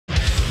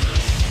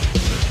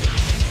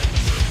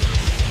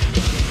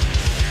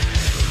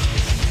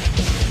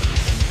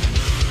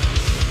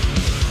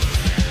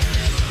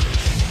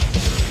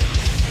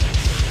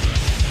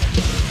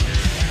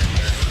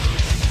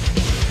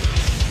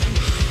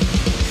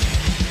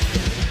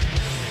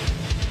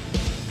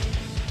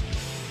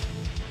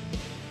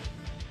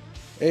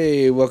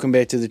Hey, welcome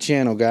back to the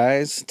channel,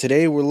 guys.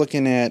 Today we're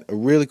looking at a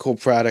really cool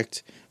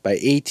product by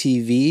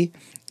ATV.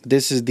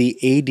 This is the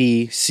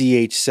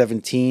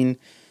aD-CH17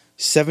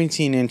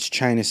 17-inch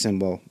China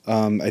cymbal.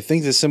 I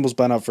think this cymbal's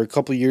been out for a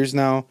couple years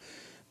now,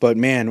 but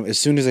man, as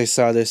soon as I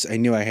saw this, I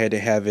knew I had to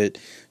have it.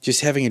 Just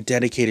having a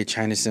dedicated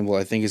China cymbal,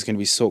 I think, is going to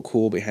be so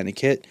cool behind the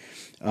kit.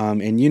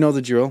 And you know the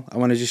drill. I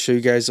want to just show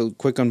you guys a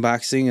quick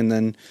unboxing, and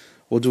then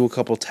we'll do a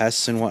couple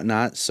tests and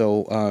whatnot.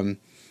 So,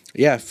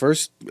 yeah,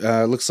 first,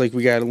 looks like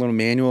we got a little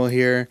manual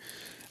here.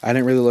 I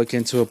didn't really look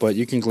into it, but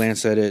you can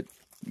glance at it.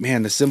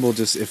 Man, the cymbal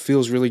just, it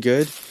feels really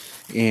good,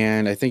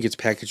 and I think it's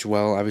packaged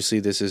well. Obviously,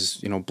 this is,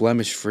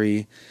 blemish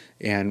free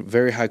and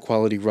very high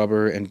quality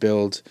rubber and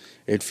build.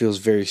 It feels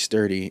very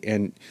sturdy.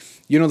 And,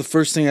 the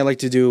first thing I like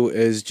to do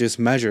is just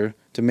measure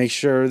to make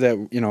sure that,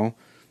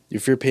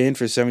 if you're paying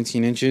for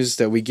 17 inches,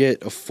 that we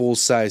get a full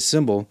size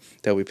cymbal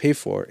that we pay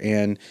for.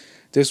 And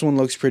this one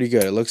looks pretty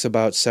good. It looks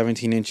about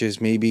 17 inches,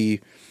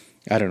 maybe,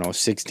 I don't know,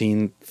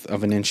 1/16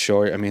 of an inch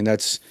short. I mean,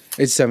 it's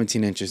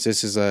 17 inches.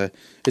 It's a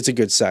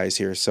good size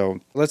here. So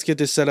let's get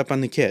this set up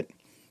on the kit.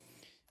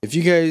 If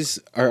you guys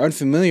are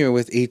unfamiliar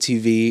with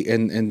ATV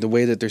and the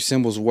way that their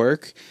cymbals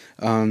work,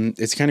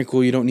 it's kind of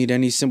cool. You don't need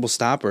any cymbal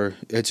stopper.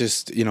 It's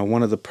just,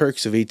 one of the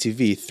perks of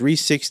ATV,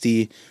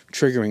 360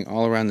 triggering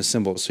all around the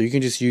cymbal. So you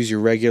can just use your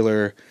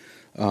regular,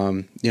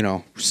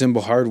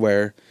 cymbal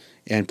hardware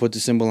and put the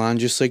cymbal on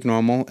just like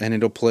normal, and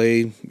it'll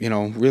play,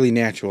 really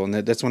natural, and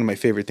that's one of my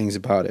favorite things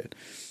about it.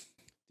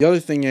 The other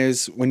thing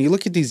is, when you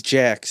look at these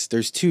jacks,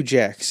 there's two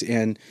jacks,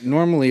 and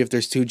normally if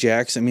there's two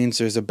jacks, it means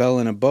there's a bell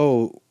and a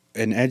bow,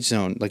 an edge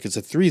zone, like it's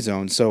a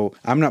 3-zone. So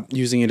I'm not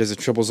using it as a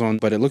triple zone,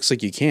 but it looks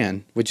like you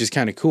can, which is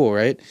kind of cool,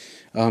 right?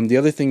 The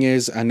other thing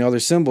is, on the other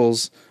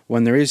cymbals,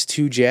 when there is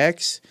two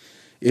jacks,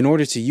 in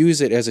order to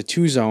use it as a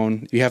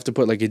 2-zone, you have to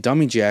put like a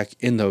dummy jack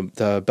in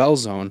the bell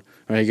zone,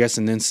 or I guess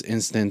in this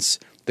instance,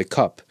 the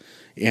cup.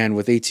 And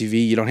with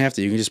ATV, you don't have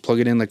to. You can just plug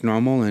it in like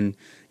normal, and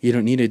you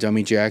don't need a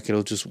dummy jack.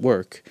 It'll just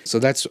work. So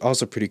that's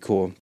also pretty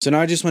cool. So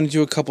now I just want to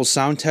do a couple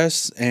sound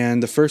tests,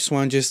 and the first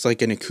one, just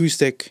like an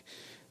acoustic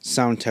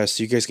sound test,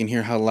 so you guys can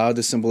hear how loud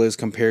the cymbal is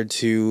compared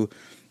to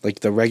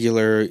like the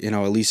regular,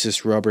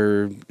 Alesis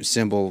rubber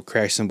cymbal,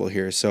 crash cymbal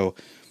here. So,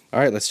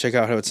 all right, let's check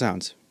out how it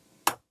sounds.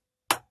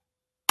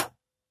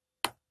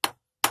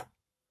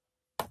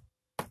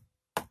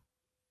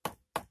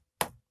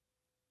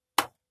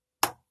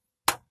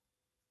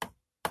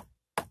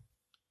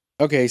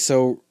 Okay,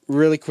 so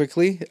really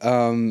quickly,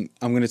 I'm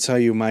going to tell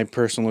you my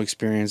personal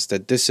experience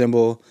that this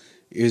cymbal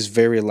is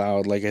very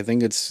loud. Like, I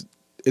think it's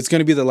going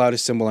to be the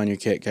loudest cymbal on your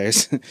kit,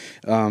 guys.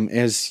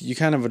 As you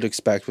kind of would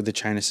expect with the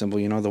China cymbal,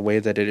 the way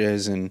that it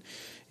is, and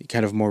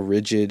kind of more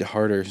rigid,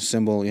 harder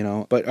cymbal,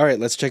 But all right,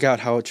 let's check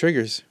out how it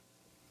triggers.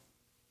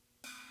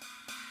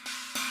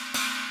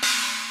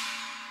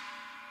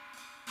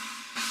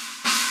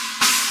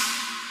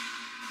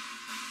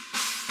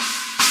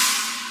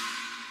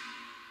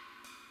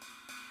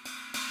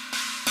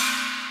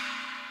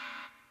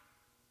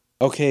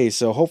 Okay,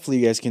 so hopefully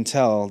you guys can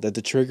tell that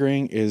the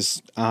triggering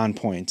is on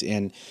point,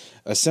 and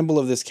a cymbal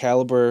of this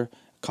caliber,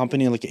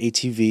 company like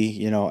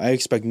ATV, I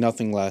expect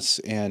nothing less.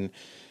 And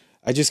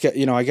I just got,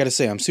 I got to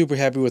say, I'm super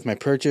happy with my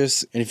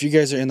purchase. And if you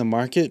guys are in the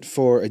market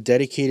for a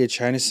dedicated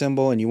China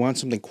cymbal and you want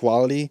something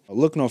quality,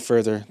 look no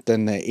further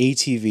than the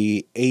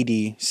ATV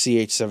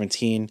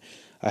aD-CH17.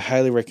 I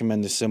highly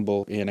recommend this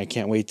cymbal, and I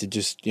can't wait to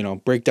just,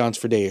 breakdowns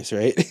for days,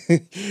 right?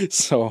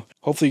 So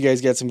hopefully you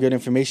guys get some good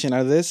information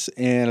out of this,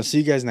 and I'll see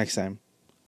you guys next time.